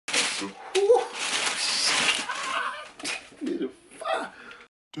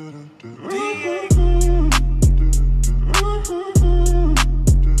What's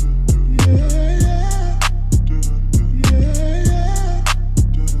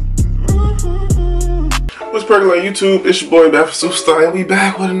perking on YouTube? It's your boy back for Superstar, and we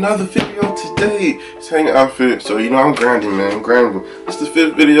back with another video today. It's hanging outfit, so you know I'm grinding, man. I'm grinding. This is the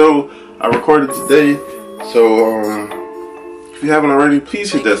 5th video I recorded today, so if you haven't already,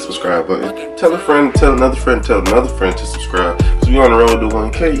 please hit that subscribe button. Tell a friend, tell another friend, tell another friend to subscribe. Cause we on the road to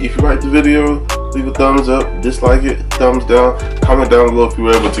 1K. If you like the video, leave a thumbs up, dislike it, thumbs down, comment down below if you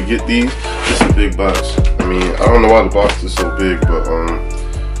were able to get these. This is a big box. I mean, I don't know why the box is so big, but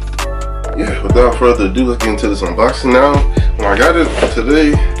yeah, without further ado, let's get into this unboxing now. When I got it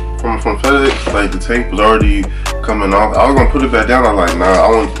today from FedEx, like the tape was already coming off. I was gonna put it back down. I'm like, nah, I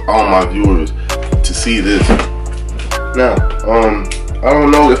want all my viewers to see this. Now, I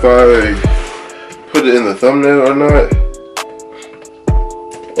don't know if I put it in the thumbnail or not,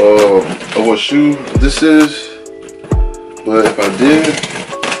 or what shoe this is, but if I did,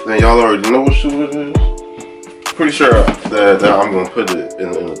 then y'all already know what shoe it is. Pretty sure that I'm gonna put it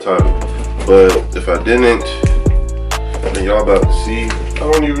in the title, but if I didn't, then y'all about to see. I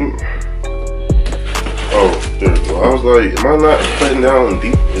don't even. Oh, there we go. I was like, am I not cutting down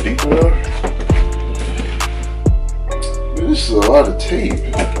deep enough? This is a lot of tape.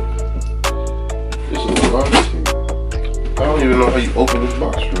 This is a lot of tape. I don't even know how you open this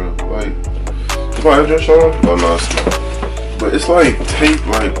box, bro. Like, is my address on? Oh no, it's not. But it's like tape,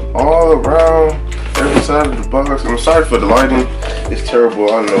 like all around every side of the box. I'm sorry for the lighting. It's terrible.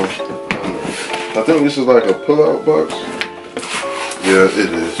 I know. I think this is like a pull-out box. Yeah,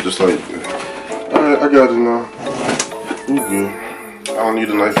 it is. Just like. All right, I got it now. We good. I don't need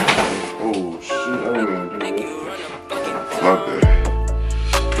a knife. Oh shit! I didn't even do that. My bad.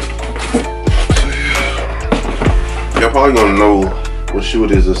 So yeah. Y'all probably gonna know what shoe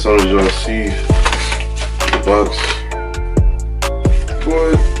it is as soon as y'all see the box.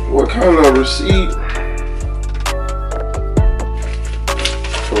 What kind of receipt?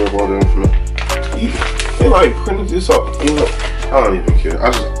 Sorry about that. They like printed this up, you know. I don't even care. I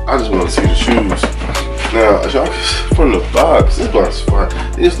just want to see the shoes. Now, as y'all can, from the box, this box is fine.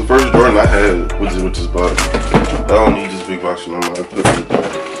 It's the first Jordan I had with this box. I don't need this big box no more.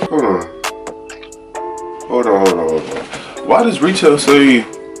 Hold on. Why does retail say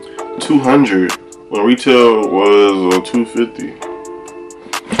 200 when retail was 250?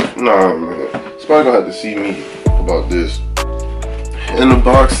 Nah, man. Somebody gonna have to see me about this. And the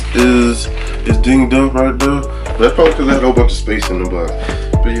box is dinged up right there. But that's probably because I had a whole bunch of space in the box.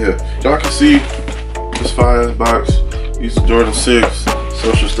 But yeah, y'all can see this fire box. These are Jordan 6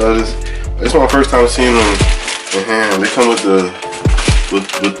 social status. It's my first time seeing them in hand. They come with the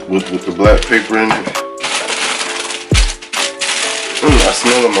black paper in it. I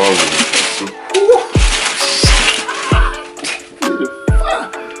smell them already.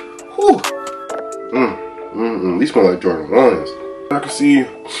 These smell like Jordan 1s. I can see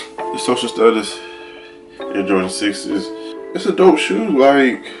the social status. Your Jordan 6s. It's a dope shoe.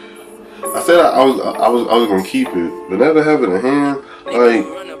 Like I said, I was gonna keep it, but now to have it in hand, like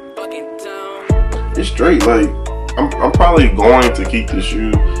it's straight. Like I'm probably going to keep this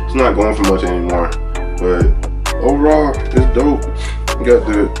shoe. It's not going for much anymore, but overall, it's dope. You got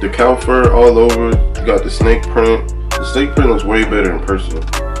the cow fur all over. You got the snake print. The snake print looks way better in person.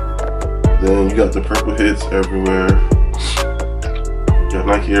 Then you got the purple hits everywhere. You got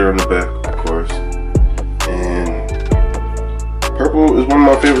Nike Air on the back, of course. And purple is one of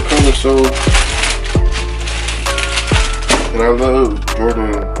my favorite colors, so. And I love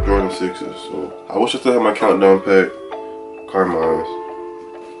Jordan 6s, so I wish I still had my countdown pack, Carmine's.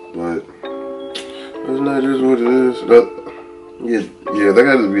 But other than that, it is what it is. Yeah, that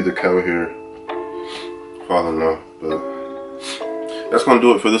got to be the cow hair. Falling off, but that's gonna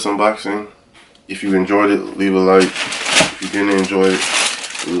do it for this unboxing. If you enjoyed it, leave a like. If you didn't enjoy it,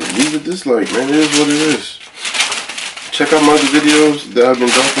 leave a dislike, man. It is what it is. Check out my other videos that I've been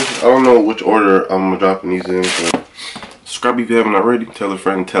dropping. I don't know which order I'm dropping these in, so subscribe if you haven't already. Tell a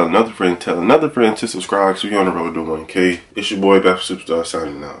friend, tell another friend, tell another friend to subscribe, so you're on the road to 1K. It's your boy back for Superstar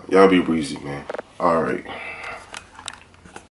signing out. Y'all be breezy, man. Alright.